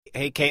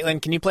Hey,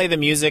 Caitlin, can you play the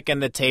music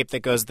and the tape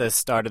that goes the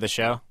start of the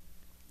show?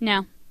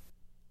 No.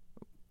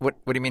 What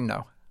do you mean,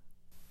 no?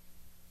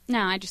 No,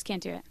 I just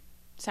can't do it.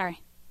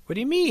 Sorry. What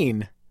do you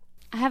mean?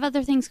 I have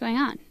other things going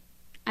on.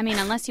 I mean,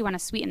 unless you want to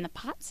sweeten the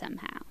pot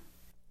somehow.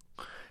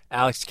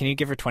 Alex, can you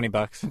give her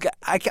 $20?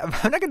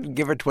 I'm not going to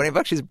give her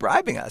 $20. She's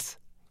bribing us.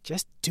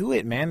 Just do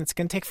it, man. It's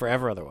going to take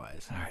forever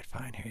otherwise. All right,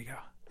 fine. Here you go.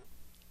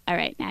 All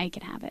right, now you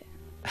can have it.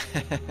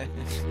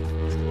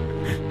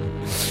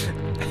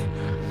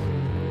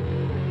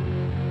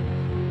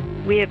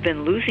 We have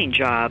been losing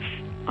jobs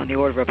on the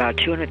order of about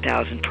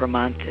 200,000 per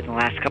month in the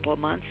last couple of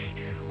months.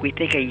 We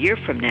think a year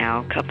from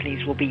now,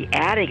 companies will be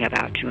adding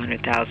about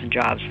 200,000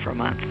 jobs per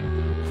month.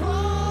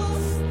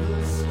 Cross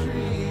the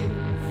street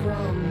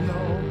from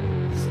your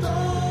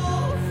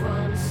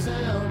storefront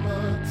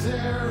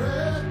cemetery.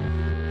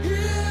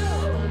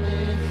 Hear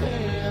me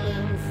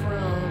hailing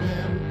from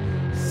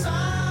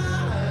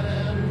inside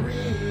and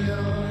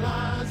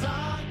realize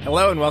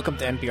Hello and welcome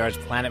to NPR's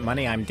Planet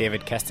Money. I'm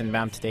David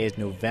Kestenbaum. Today is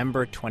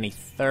November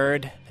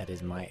 23rd. That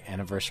is my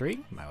anniversary,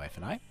 my wife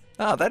and I.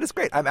 Oh, that is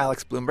great. I'm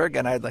Alex Bloomberg,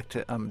 and I'd like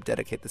to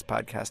dedicate this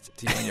podcast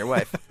to you and your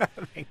wife.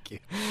 Thank you.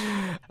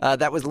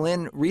 That was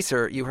Lynn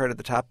Reeser, you heard at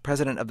the top,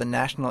 president of the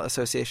National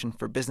Association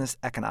for Business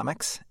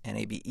Economics,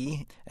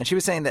 NABE. And she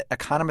was saying that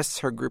economists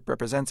her group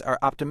represents are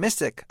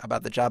optimistic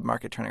about the job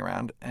market turning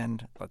around,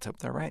 and let's hope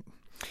they're right.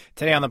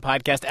 Today on the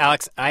podcast,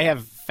 Alex, I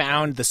have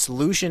found the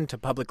solution to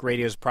public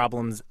radio's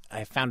problems. I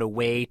have found a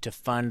way to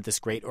fund this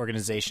great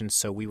organization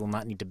so we will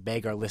not need to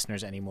beg our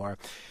listeners anymore.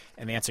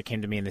 And the answer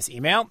came to me in this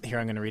email. Here,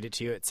 I'm going to read it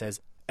to you. It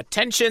says,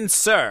 "Attention,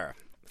 sir.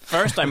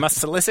 First, I must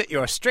solicit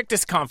your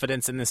strictest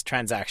confidence in this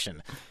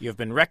transaction. You have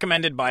been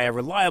recommended by a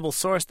reliable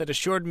source that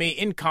assured me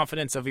in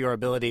confidence of your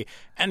ability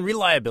and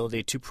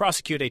reliability to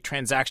prosecute a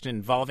transaction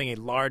involving a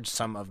large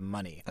sum of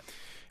money."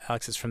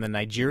 Alex is from the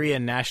Nigeria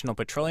National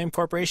Petroleum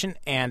Corporation,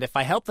 and if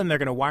I help them, they're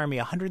going to wire me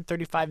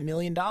 $135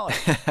 million. I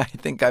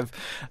think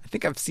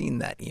I've seen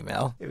that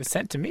email. It was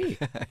sent to me.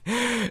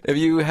 If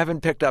you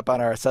haven't picked up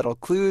on our subtle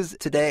clues,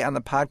 today on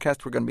the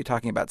podcast, we're going to be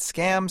talking about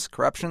scams,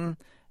 corruption,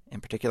 in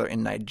particular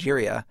in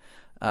Nigeria.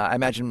 I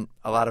imagine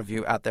a lot of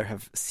you out there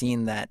have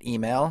seen that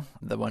email,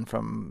 the one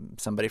from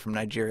somebody from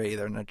Nigeria,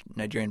 either a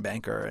Nigerian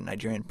banker or a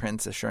Nigerian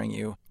prince assuring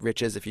you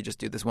riches if you just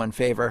do this one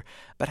favor.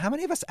 But how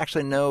many of us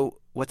actually know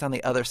what's on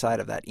the other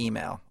side of that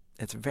email?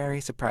 It's very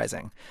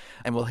surprising.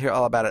 And we'll hear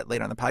all about it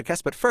later on the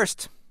podcast. But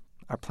first,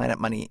 our Planet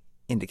Money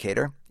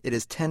indicator. It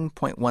is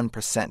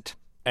 10.1%.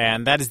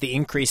 And that is the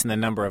increase in the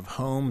number of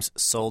homes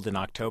sold in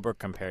October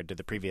compared to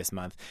the previous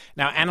month.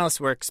 Now, analysts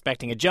were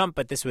expecting a jump,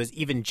 but this was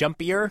even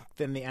jumpier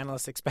than the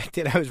analysts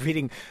expected. I was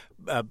reading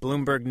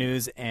Bloomberg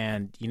News,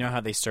 and you know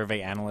how they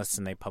survey analysts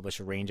and they publish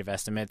a range of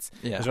estimates?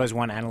 Yeah. There's always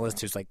one analyst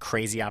who's like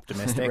crazy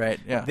optimistic. Right,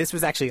 yeah. This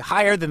was actually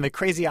higher than the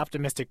crazy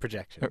optimistic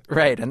projection.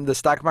 Right, and the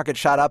stock market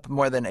shot up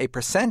more than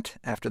 8%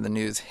 after the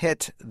news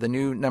hit. The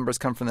new numbers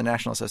come from the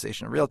National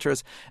Association of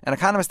Realtors. An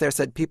economist there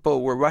said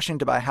people were rushing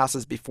to buy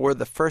houses before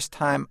the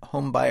first-time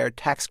home buyer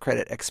tax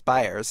credit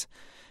expires,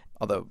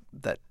 although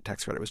that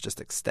tax credit was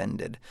just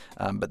extended.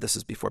 But this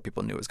is before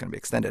people knew it was going to be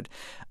extended.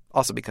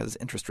 Also because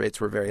interest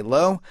rates were very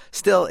low.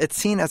 Still, it's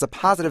seen as a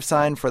positive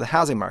sign for the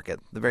housing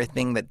market, the very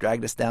thing that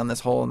dragged us down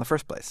this hole in the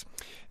first place.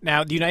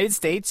 Now, the United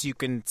States, you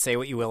can say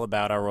what you will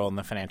about our role in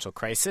the financial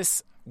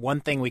crisis. One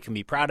thing we can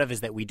be proud of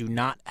is that we do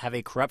not have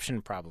a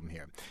corruption problem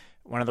here.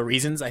 One of the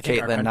reasons I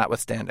think Caitlin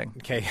notwithstanding.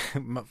 Okay,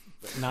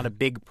 not a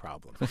big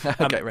problem.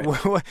 Okay, right.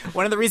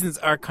 One of the reasons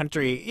our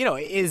country,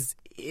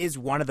 is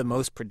one of the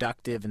most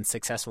productive and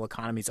successful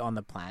economies on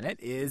the planet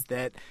is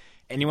that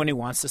anyone who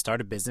wants to start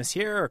a business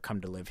here or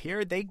come to live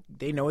here, they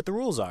know what the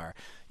rules are.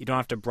 You don't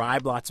have to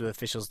bribe lots of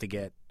officials to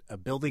get a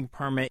building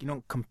permit. You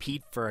don't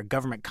compete for a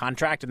government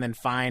contract and then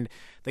find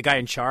the guy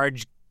in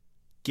charge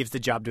gives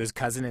the job to his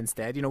cousin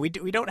instead. We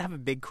don't have a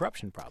big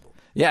corruption problem.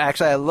 Yeah,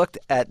 actually, I looked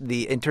at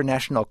the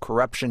International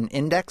Corruption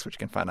Index, which you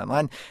can find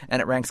online,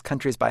 and it ranks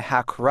countries by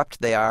how corrupt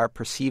they are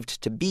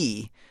perceived to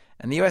be.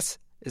 And the U.S.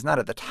 is not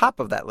at the top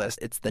of that list.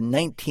 It's the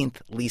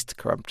 19th least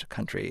corrupt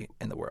country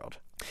in the world.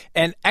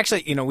 And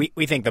actually,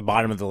 we think the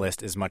bottom of the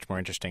list is much more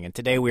interesting. And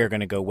today we are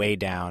going to go way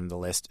down the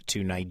list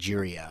to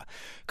Nigeria,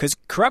 because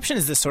corruption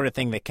is the sort of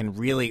thing that can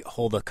really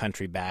hold a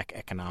country back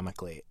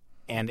economically.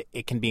 And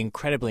it can be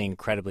incredibly,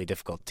 incredibly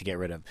difficult to get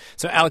rid of.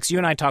 So, Alex, you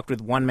and I talked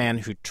with one man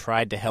who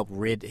tried to help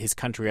rid his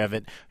country of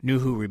it,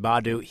 Nuhu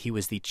Ribadu. He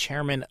was the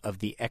chairman of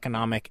the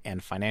Economic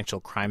and Financial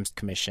Crimes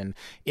Commission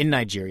in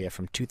Nigeria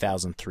from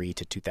 2003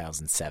 to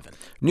 2007.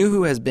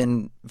 Nuhu has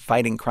been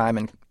fighting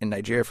crime in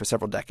Nigeria for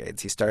several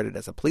decades. He started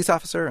as a police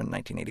officer in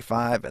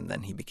 1985, and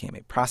then he became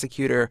a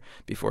prosecutor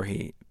before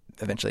he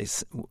eventually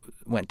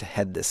went to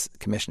head this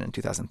commission in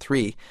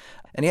 2003.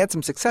 And he had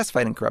some success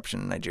fighting corruption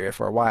in Nigeria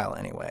for a while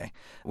anyway.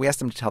 We asked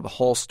him to tell the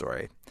whole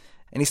story.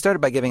 And he started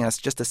by giving us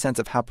just a sense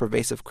of how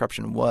pervasive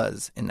corruption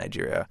was in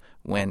Nigeria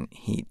when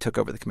he took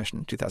over the commission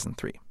in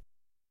 2003.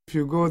 If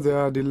you go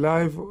there, the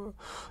life,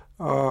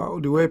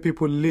 the way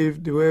people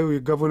live, the way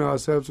we govern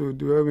ourselves,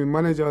 the way we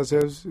manage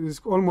ourselves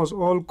is almost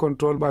all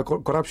controlled by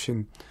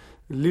corruption.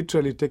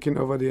 literally taken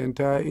over the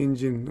entire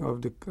engine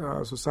of the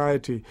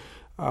society.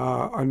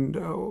 And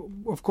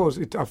of course,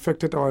 it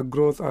affected our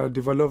growth, our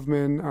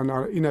development, and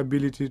our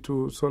inability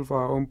to solve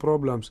our own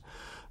problems.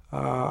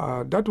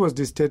 That was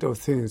the state of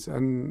things.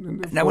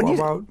 And now,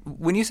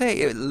 when you say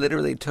it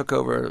literally took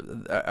over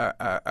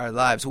our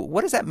lives,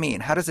 what does that mean?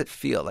 How does it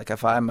feel? Like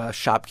if I'm a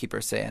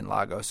shopkeeper, say in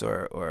Lagos,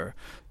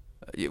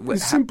 it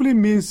simply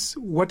means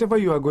whatever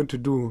you are going to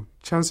do,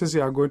 chances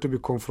you are going to be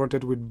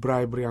confronted with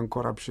bribery and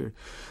corruption.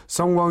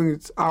 Someone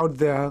is out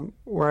there,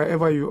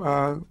 wherever you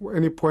are,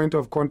 any point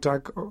of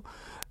contact,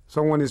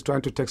 someone is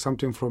trying to take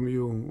something from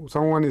you.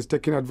 Someone is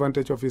taking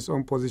advantage of his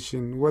own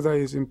position, whether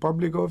he's in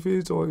public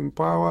office or in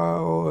power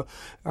or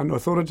an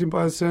authority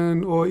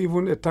person or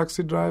even a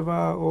taxi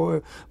driver or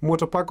a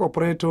motor park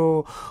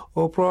operator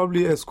or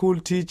probably a school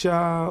teacher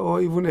or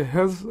even a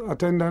health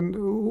attendant.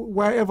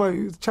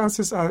 Wherever,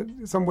 chances are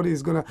somebody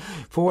is going to,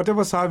 for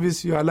whatever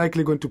service, you are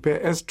likely going to pay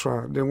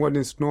extra than what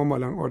is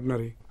normal and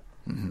ordinary.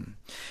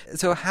 Mm-hmm.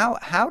 So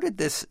how did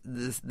this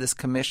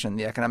commission,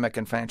 the Economic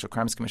and Financial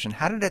Crimes Commission,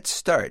 how did it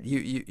start?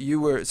 You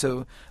were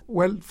so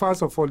well.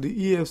 First of all, the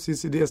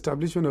EFCC, the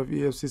establishment of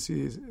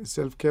EFCC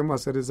itself came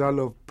as a result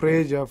of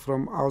pressure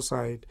from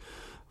outside,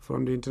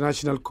 from the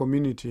international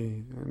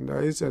community, and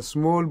there is a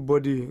small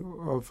body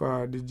of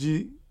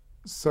the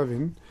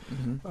G7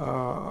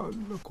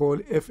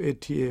 called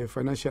FATA,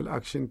 Financial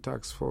Action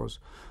Task Force,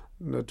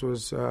 that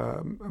was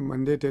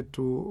mandated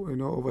to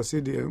oversee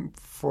the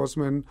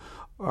enforcement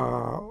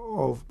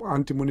of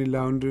anti-money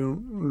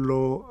laundering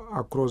law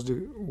across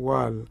the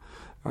world.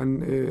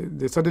 And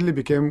they suddenly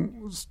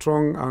became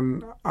strong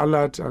and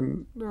alert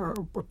and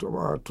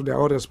to their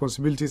own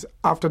responsibilities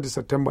after the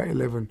September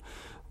 11,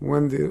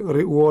 when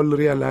the world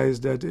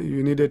realized that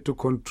you needed to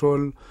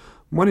control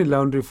money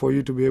laundering for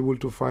you to be able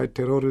to fight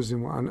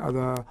terrorism and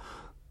other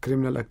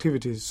criminal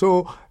activities.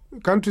 So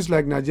countries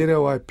like Nigeria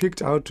were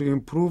picked out to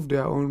improve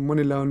their own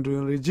money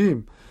laundering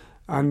regime.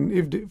 And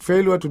if the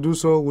failure to do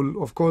so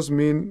will, of course,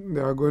 mean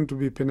they are going to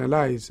be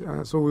penalized.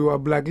 So we were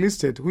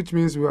blacklisted, which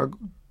means we are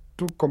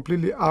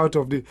completely out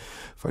of the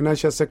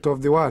financial sector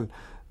of the world.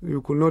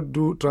 You could not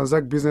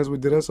transact business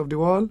with the rest of the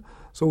world.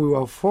 So we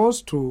were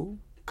forced to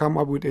come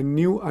up with a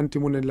new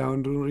anti-money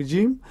laundering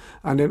regime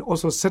and then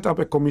also set up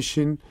a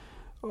commission,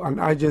 an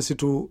agency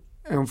to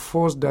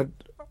enforce that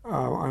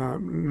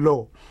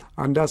law.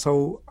 And that's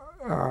how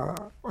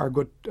I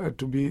got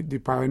to be the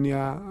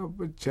pioneer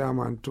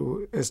chairman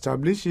to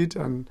establish it,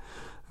 and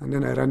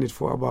then I ran it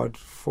for about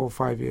 4 or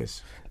 5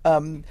 years.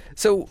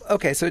 So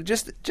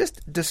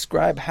just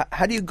describe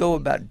how do you go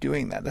about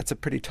doing that? That's a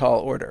pretty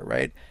tall order,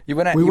 right? You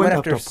went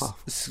after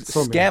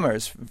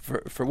scammers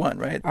for one,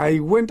 right? I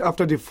went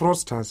after the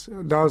fraudsters.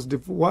 That was the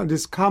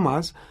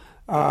scammers.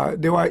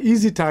 They were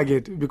easy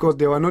target because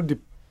they were not the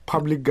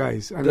public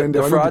guys, and then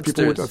they were not the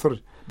people with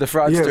authority. The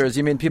fraudsters, yes,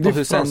 you mean people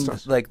who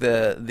send like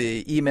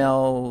the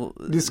email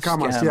the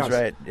scammers, scams, yes.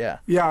 Right? Yeah.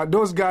 Yeah,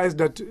 those guys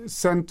that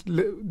sent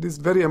these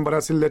very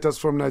embarrassing letters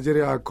from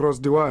Nigeria across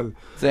the world.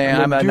 Saying,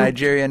 I'm a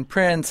Nigerian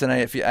prince and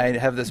I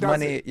have this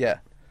money. It. Yeah.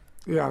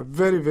 Yeah,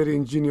 very, very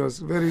ingenious,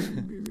 very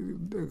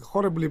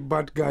horribly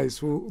bad guys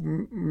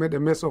who made a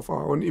mess of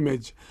our own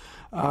image.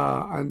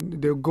 And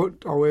they got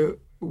away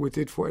with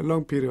it for a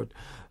long period.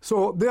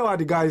 So they were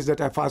the guys that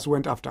I first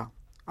went after.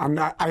 And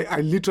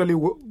I literally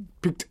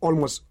picked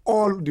almost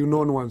all the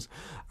known ones.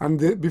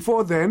 And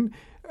before then,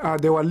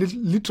 they were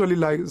literally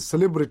like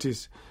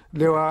celebrities.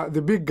 They were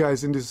the big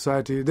guys in the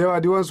society. They were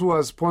the ones who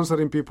were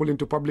sponsoring people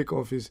into public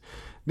office.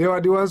 They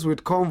were the ones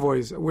with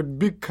convoys, with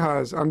big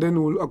cars, and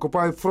then will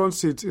occupy front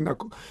seats in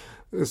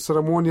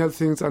ceremonial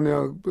things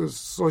and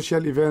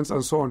social events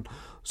and so on.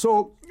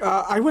 So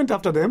I went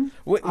after them.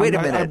 Wait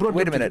a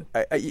minute.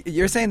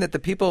 You're saying that the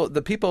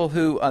people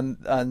who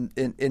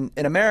in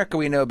America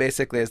we know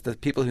basically as the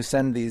people who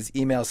send these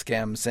email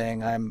scams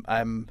saying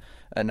I'm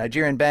a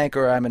Nigerian bank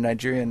or I'm a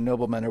Nigerian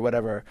nobleman or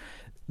whatever.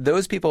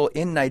 Those people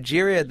in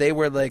Nigeria, they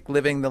were like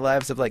living the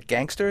lives of like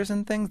gangsters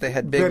and things. They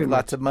had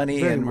lots of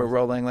money and were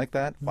rolling like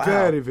that. Wow.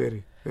 Very,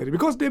 very, very.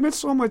 Because they made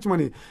so much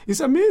money.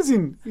 It's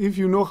amazing if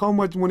you know how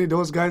much money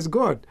those guys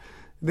got.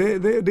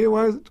 They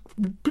were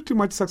pretty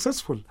much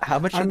successful. How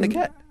much did they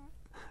get?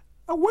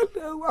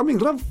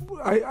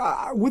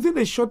 Within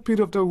a short period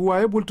of time, we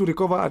were able to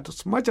recover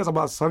as much as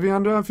about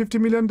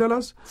 $750 million.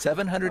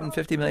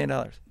 $750 million.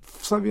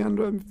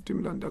 $750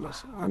 million.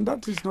 And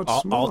that is not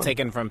small. All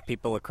taken from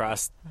people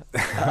across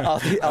all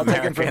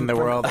America from, and the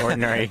world,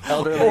 ordinary.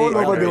 Elderly, all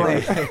over the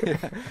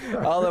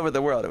world. All over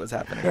the world it was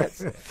happening.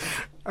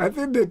 I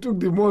think they took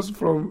the most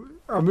from...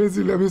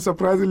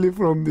 surprisingly,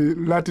 from the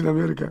Latin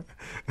America.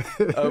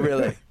 Oh,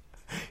 really?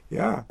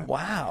 Yeah.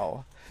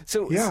 Wow.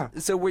 So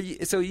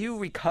you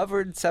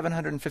recovered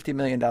 $750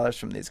 million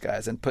from these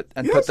guys and put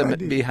them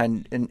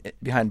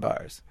behind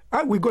bars.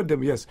 We got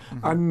them, yes,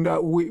 and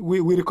we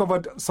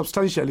recovered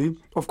substantially.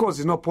 Of course,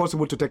 it's not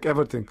possible to take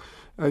everything.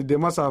 They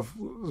must have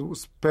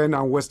spent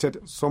and wasted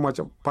so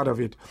much part of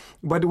it,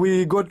 but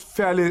we got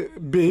fairly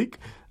big.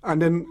 And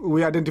then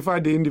we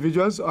identified the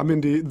individuals,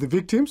 the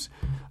victims,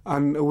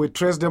 and we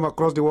traced them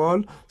across the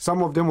world.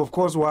 Some of them, of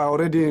course, were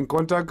already in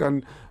contact,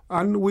 and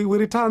we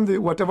returned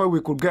whatever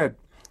we could get.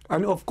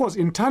 And of course,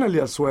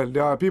 internally as well,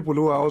 there are people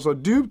who are also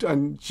duped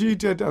and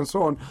cheated and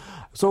so on.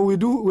 So we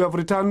have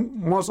returned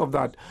most of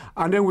that.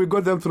 And then we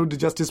got them through the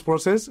justice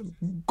process,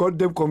 got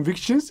them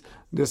convictions,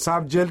 they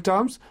served jail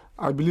terms.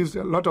 I believe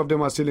a lot of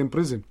them are still in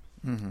prison.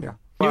 Mm-hmm. Yeah.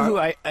 You know who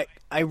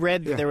I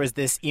read that there was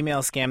this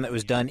email scam that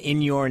was done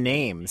in your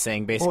name,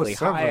 saying basically,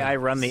 several. "Hi, I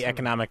run the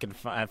Economic and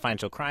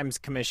Financial Crimes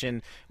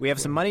Commission. We have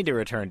some money to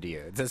return to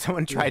you." So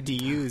someone tried to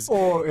use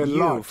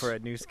you for a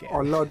new scam.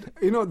 A lot.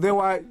 They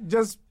were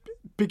just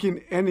picking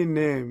any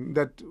name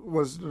that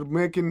was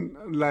making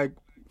like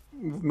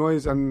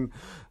noise and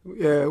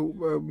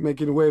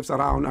making waves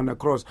around and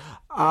across.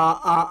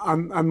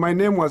 And my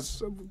name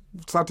was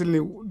certainly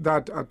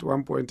that at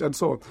one point and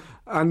so on.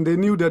 And they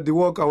knew that the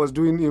work I was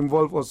doing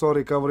involved also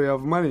recovery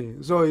of money.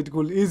 So it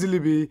could easily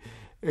be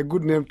a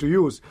good name to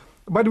use.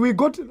 But we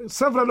got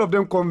several of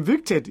them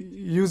convicted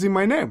using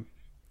my name.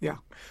 Yeah.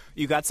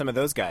 You got some of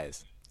those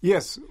guys.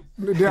 Yes,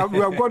 we have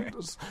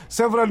got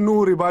several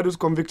new Ribadus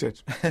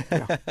convicted.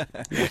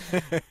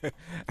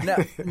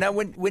 Yeah. Now,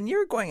 when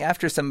you're going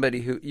after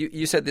somebody who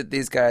you said that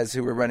these guys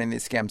who were running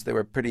these scams, they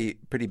were pretty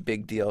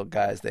big deal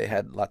guys. They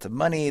had lots of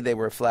money. They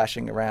were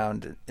flashing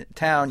around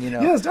town.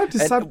 Yes, that's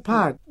the sad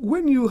part.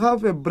 When you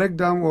have a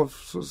breakdown of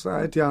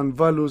society and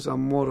values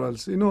and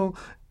morals,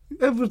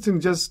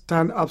 everything just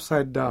turned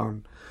upside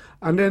down.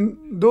 And then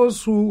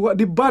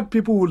the bad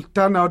people will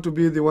turn out to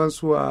be the ones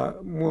who are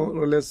more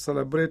or less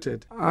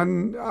celebrated.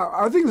 And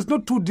I think it's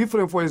not too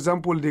different, for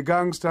example, the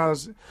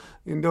gangsters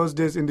in those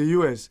days in the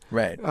U.S.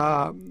 Right.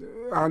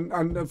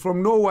 And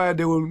from nowhere,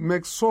 they will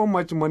make so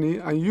much money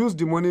and use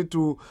the money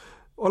to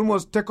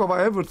almost take over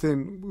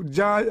everything,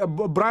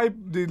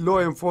 bribe the law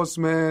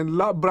enforcement,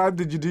 bribe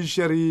the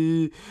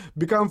judiciary,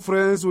 become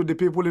friends with the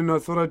people in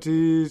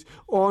authorities,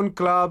 own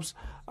clubs,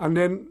 and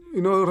then,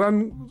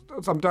 run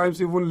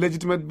sometimes even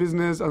legitimate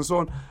business and so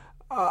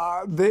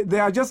on. They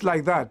are just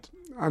like that.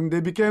 And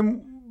they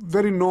became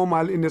very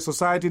normal in a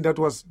society that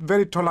was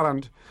very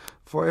tolerant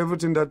for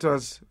everything that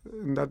was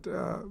in that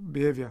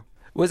behavior.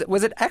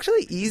 Was it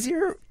actually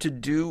easier to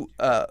do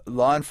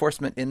law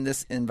enforcement in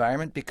this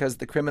environment because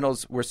the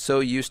criminals were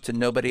so used to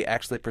nobody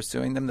actually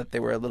pursuing them that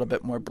they were a little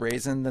bit more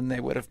brazen than they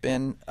would have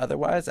been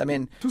otherwise? I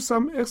mean, to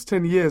some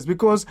extent, yes,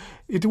 because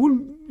it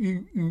will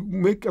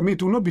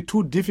not be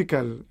too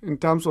difficult in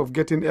terms of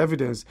getting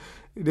evidence.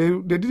 They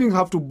didn't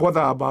have to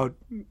bother about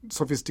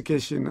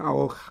sophistication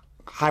or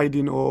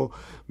hiding or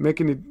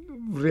making it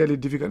really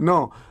difficult.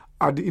 No,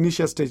 at the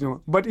initial stage,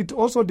 no. But it's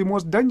also the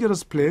most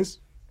dangerous place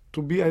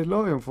to be a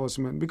law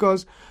enforcement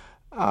because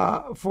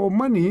for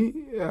money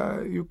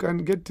you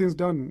can get things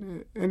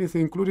done, anything,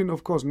 including,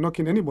 of course,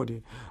 knocking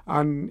anybody.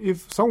 And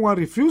if someone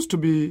refuses to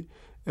be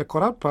a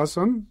corrupt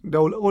person,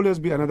 there will always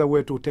be another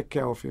way to take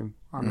care of him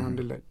and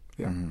handle it.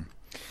 Yeah. Mm-hmm.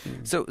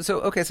 So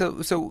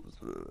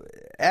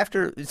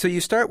you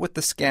start with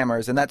the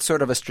scammers, and that's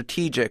sort of a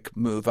strategic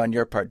move on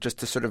your part, just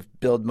to sort of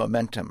build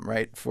momentum,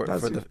 right, for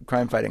the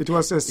crime fighting. It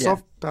was a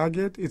soft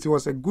target. It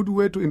was a good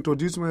way to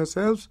introduce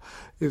myself.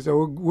 It's a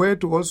way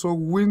to also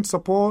win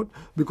support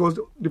because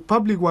the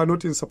public were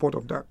not in support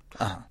of that.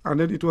 Uh-huh. And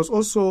then it was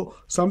also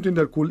something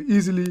that could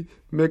easily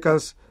make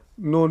us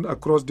known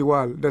across the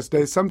world that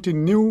there is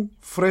something new,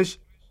 fresh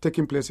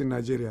taking place in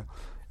Nigeria.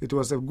 It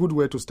was a good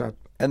way to start.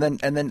 And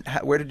then,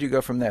 where did you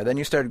go from there? Then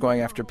you started going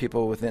after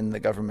people within the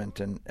government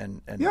and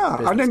and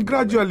then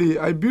gradually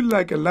I built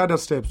like a ladder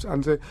steps,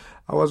 and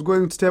I was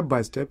going step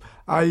by step.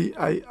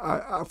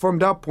 I from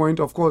that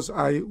point, of course,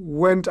 I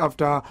went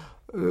after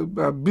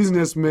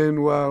businessmen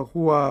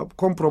who are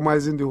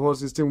compromising the whole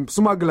system.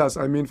 Smugglers,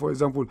 for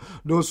example,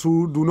 those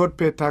who do not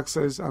pay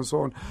taxes and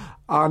so on.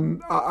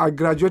 And I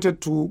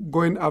graduated to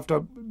going after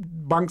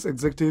banks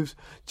executives,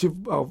 chief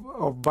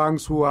of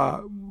banks who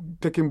are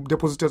taking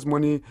depositors'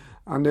 money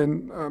and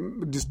then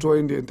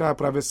destroying the entire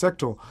private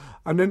sector.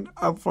 And then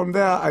from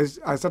there, I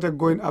started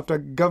going after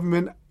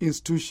government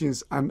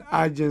institutions and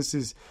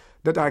agencies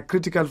that are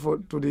critical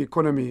to the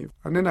economy.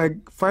 And then I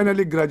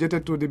finally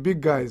graduated to the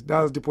big guys,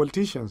 that's the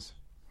politicians,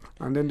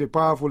 and then the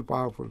powerful.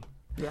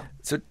 Yeah.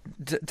 So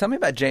tell me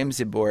about James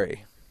Ibori.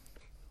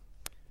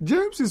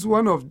 James is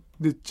one of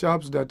the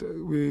chaps that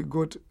we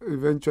got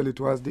eventually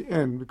towards the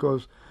end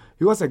because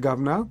he was a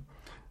governor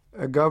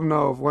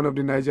of one of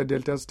the Niger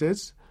Delta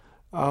states.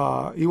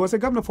 He was a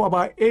governor for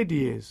about 8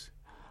 years.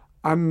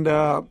 And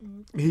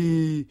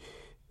he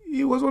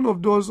was one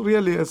of those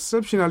really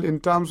exceptional in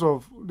terms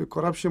of the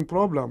corruption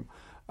problem.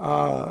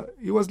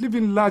 He was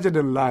living larger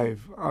than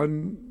life.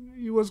 And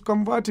he was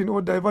converting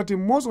or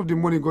diverting most of the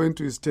money going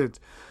to his state.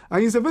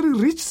 And it's a very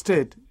rich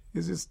state.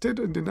 It's a state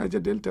in the Niger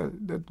Delta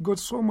that got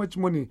so much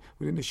money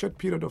within a short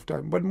period of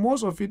time. But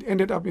most of it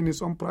ended up in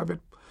his own private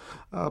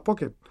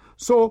pocket.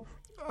 So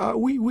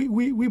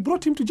we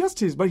brought him to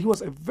justice, but he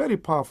was a very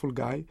powerful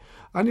guy.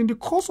 And in the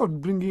course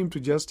of bringing him to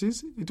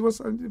justice, it was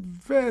a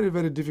very,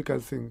 very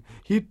difficult thing.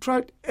 He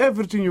tried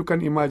everything you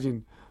can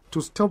imagine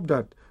to stop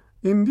that.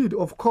 Indeed,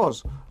 of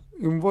course,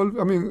 involved,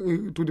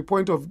 to the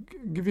point of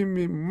giving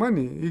me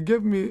money. He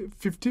gave me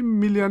 $15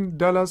 million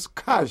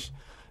cash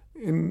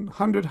in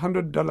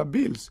 $100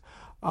 bills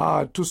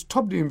to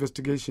stop the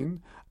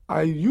investigation.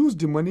 I used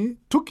the money,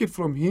 took it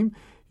from him,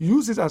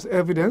 used it as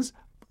evidence,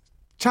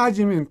 charge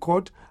him in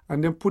court,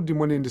 and then put the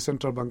money in the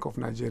Central Bank of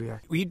Nigeria.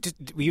 Will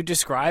you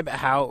describe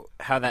how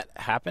that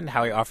happened,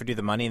 how he offered you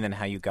the money and then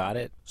how you got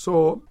it?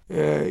 So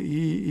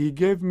he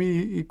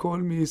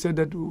called me, he said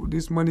that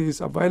this money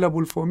is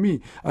available for me.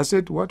 I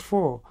said, what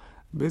for?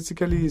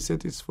 Basically, he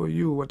said, it's for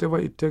you. Whatever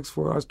it takes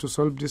for us to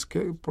solve this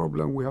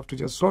problem, we have to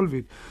just solve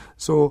it.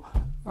 So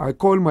I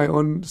called my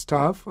own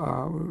staff,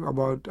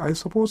 about, I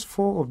suppose,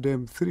 4 of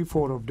them,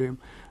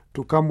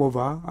 to come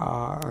over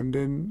and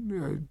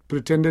then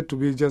pretended to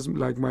be just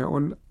like my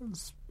own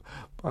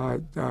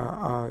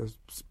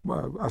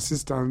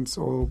assistants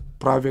or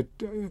private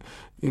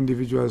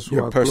individuals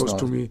who are close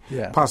to me,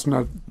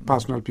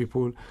 personal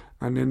people.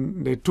 And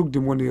then they took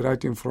the money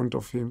right in front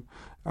of him.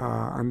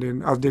 And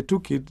then as they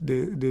took it,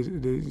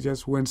 they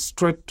just went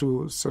straight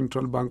to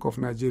Central Bank of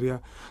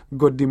Nigeria,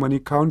 got the money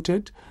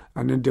counted,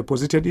 and then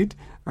deposited it,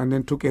 and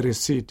then took a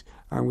receipt.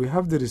 And we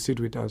have the receipt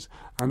with us.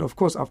 And of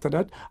course, after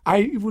that, I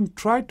even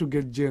tried to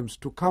get James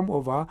to come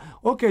over.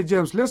 Okay,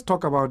 James, let's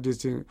talk about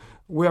this thing.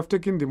 We have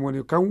taken the money.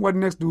 What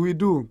next do we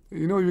do?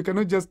 You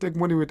cannot just take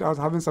money without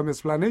having some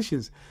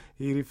explanations.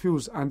 He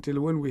refused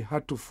until when we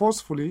had to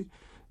forcefully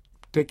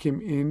take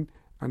him in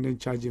and then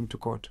charge him to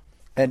court.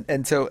 And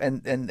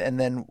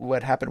then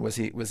what happened was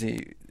he was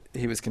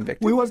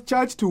convicted. We was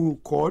charged to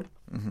court,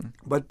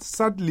 but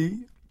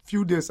sadly,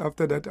 few days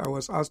after that, I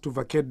was asked to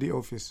vacate the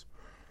office.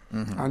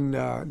 And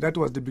that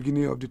was the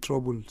beginning of the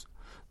troubles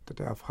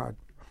that I have had.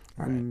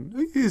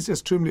 And he's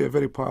extremely a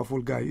very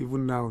powerful guy,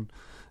 even now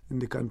in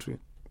the country.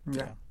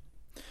 Yeah.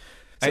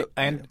 So,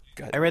 I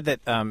read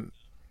that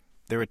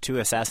there were 2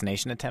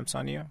 assassination attempts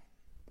on you.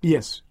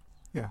 Yes.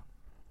 Yeah.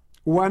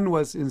 One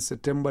was in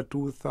September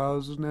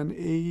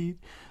 2008,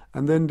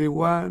 and then the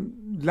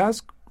one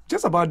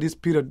just about this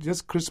period,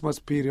 just Christmas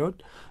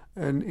period,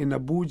 and in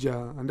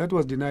Abuja, and that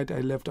was the night I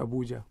left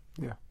Abuja.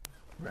 Yeah.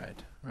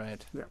 Right.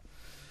 Yeah.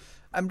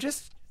 I'm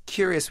just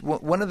curious.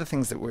 One of the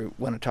things that we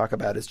want to talk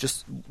about is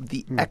just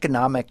the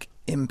economic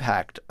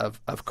impact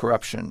of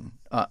corruption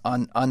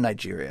on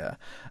Nigeria.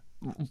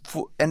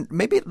 And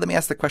maybe let me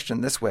ask the question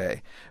this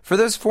way. For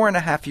those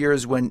 4.5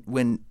 years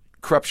when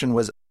corruption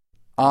was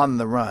on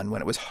the run,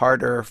 when it was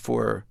harder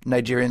for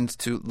Nigerians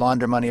to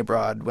launder money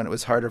abroad, when it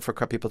was harder for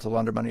corrupt people to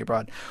launder money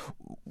abroad,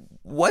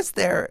 was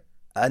there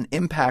an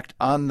impact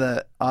on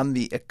the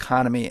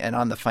economy and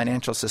on the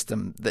financial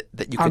system that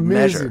you could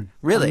measure?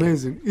 Really?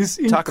 Amazing. It's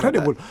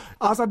incredible.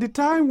 As at the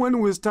time when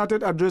we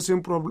started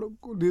addressing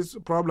this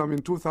problem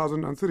in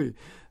 2003,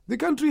 the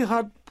country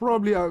had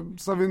probably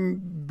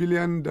 $7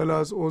 billion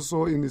or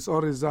so in its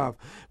oil reserve.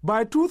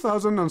 By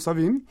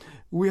 2007,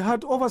 we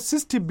had over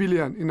 $60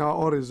 billion in our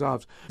oil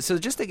reserves. So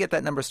just to get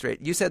that number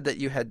straight, you said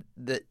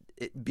that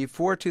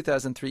before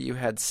 2003, you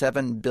had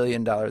 $7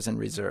 billion in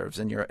reserves,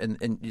 and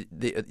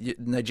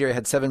Nigeria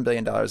had $7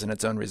 billion in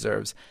its own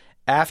reserves.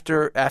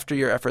 After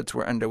your efforts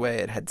were underway,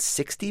 it had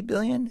 $60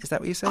 billion. Is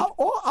that what you said?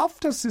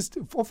 After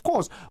 60, of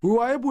course, we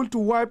were able to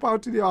wipe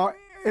out our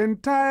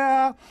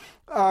entire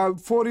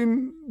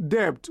foreign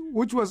debt,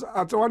 which was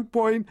at one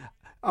point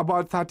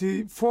about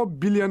 $34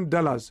 billion.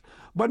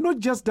 But not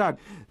just that,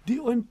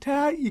 the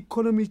entire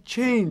economy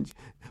changed.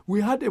 We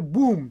had a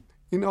boom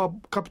in our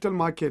capital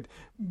market.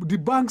 The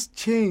banks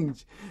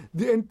changed.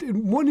 The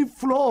money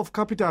flow of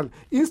capital,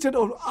 instead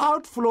of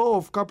outflow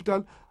of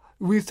capital,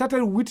 we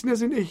started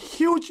witnessing a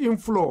huge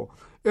inflow,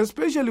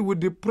 especially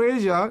with the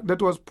pressure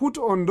that was put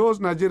on those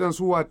Nigerians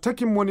who were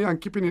taking money and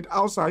keeping it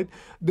outside.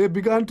 They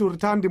began to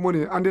return the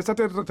money, and they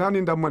started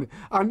returning the money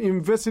and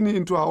investing it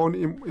into our own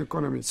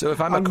economy. So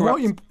if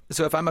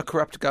I'm a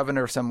corrupt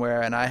governor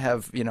somewhere, and I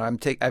have,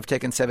 I've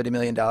taken $70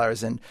 million,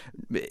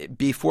 and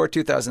before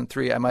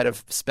 2003, I might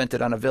have spent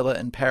it on a villa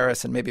in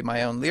Paris and maybe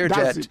my own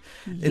Learjet.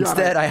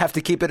 Instead, I have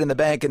to keep it in the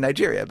bank in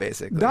Nigeria,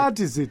 basically. That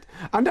is it,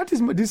 and that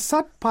is the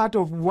sad part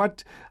of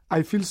what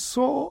I feel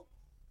so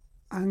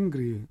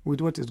angry with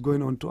what is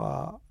going on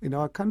in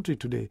our country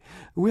today.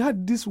 We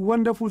had these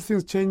wonderful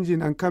things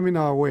changing and coming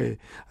our way.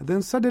 And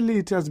then suddenly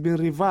it has been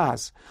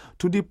reversed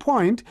to the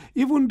point,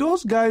 even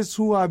those guys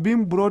who are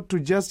being brought to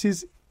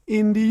justice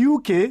in the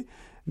UK,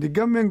 the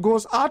government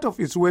goes out of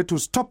its way to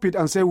stop it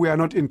and say, we are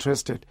not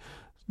interested.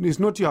 It's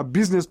not your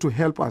business to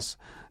help us.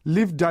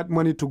 Leave that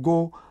money to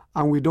go,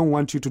 and we don't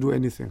want you to do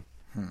anything.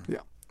 Yeah.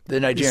 The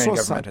Nigerian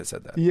government has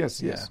said that.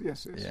 Yes.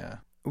 Yeah.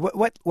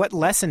 What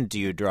lesson do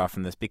you draw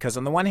from this? Because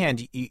on the one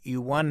hand,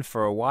 you won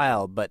for a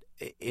while, but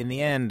in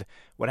the end,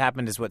 what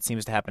happened is what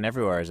seems to happen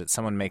everywhere, is that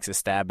someone makes a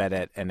stab at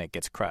it and it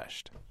gets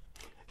crushed.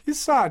 It's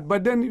sad,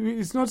 but then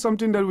it's not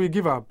something that we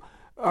give up.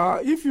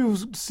 If you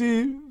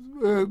see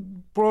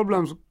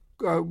problems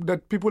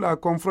that people are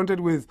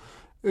confronted with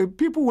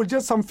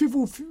some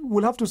people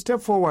will have to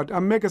step forward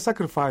and make a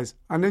sacrifice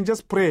and then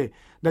just pray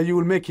that you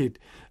will make it.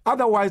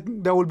 Otherwise,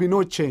 there will be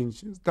no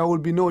change. There will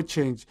be no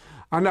change.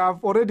 And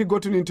I've already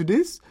gotten into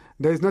this.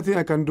 There is nothing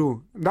I can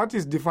do. That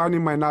is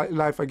defining my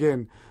life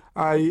again.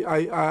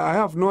 I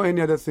have no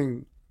any other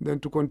thing than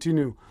to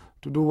continue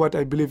to do what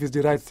I believe is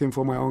the right thing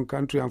for my own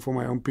country and for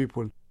my own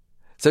people.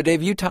 So,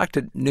 Dave, you talked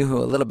to Nuhu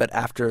a little bit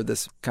after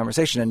this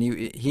conversation, and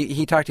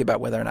he talked to you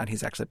about whether or not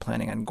he's actually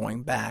planning on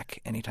going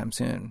back anytime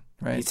soon,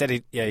 right?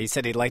 He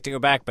said he'd like to go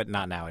back, but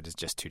not now. It is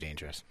just too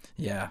dangerous.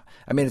 Yeah.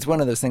 I mean, it's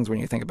one of those things when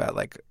you think about,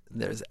 like,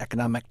 there's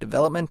economic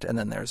development and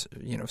then there's,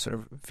 sort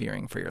of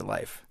fearing for your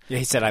life. Yeah,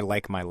 he said, I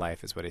like my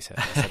life is what he said.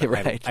 He said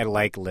Right. I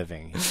like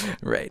living.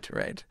 Right.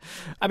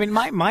 I mean,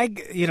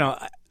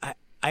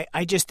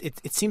 I just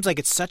it seems like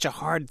it's such a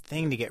hard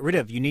thing to get rid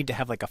of. You need to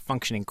have like a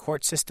functioning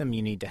court system.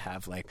 You need to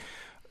have like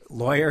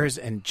lawyers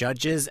and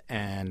judges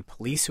and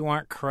police who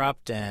aren't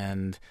corrupt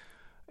and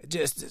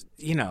just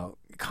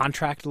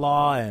contract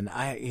law and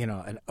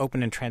an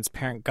open and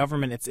transparent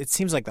government. It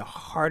seems like the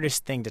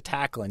hardest thing to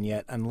tackle, and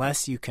yet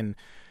unless you can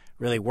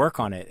really work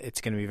on it, it's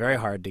going to be very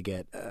hard to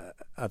get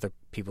other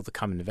people to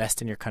come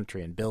invest in your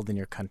country and build in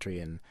your country.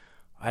 And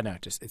I don't know,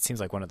 just it seems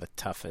like one of the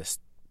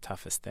toughest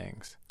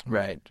things.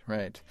 Right.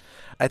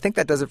 I think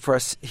that does it for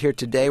us here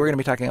today. We're going to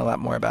be talking a lot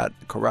more about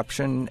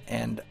corruption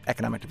and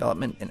economic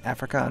development in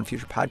Africa on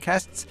future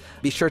podcasts.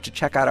 Be sure to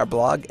check out our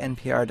blog,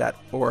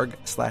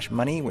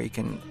 npr.org/money, where you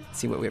can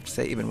see what we have to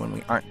say even when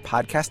we aren't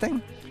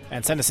podcasting.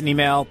 And send us an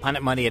email,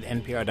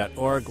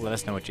 planetmoney@npr.org. Let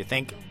us know what you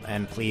think.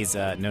 And please,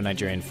 no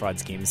Nigerian fraud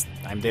schemes.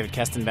 I'm David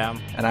Kestenbaum.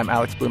 And I'm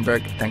Alex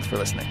Bloomberg. Thanks for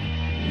listening.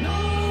 No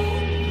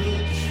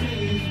good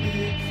trees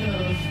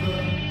because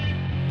the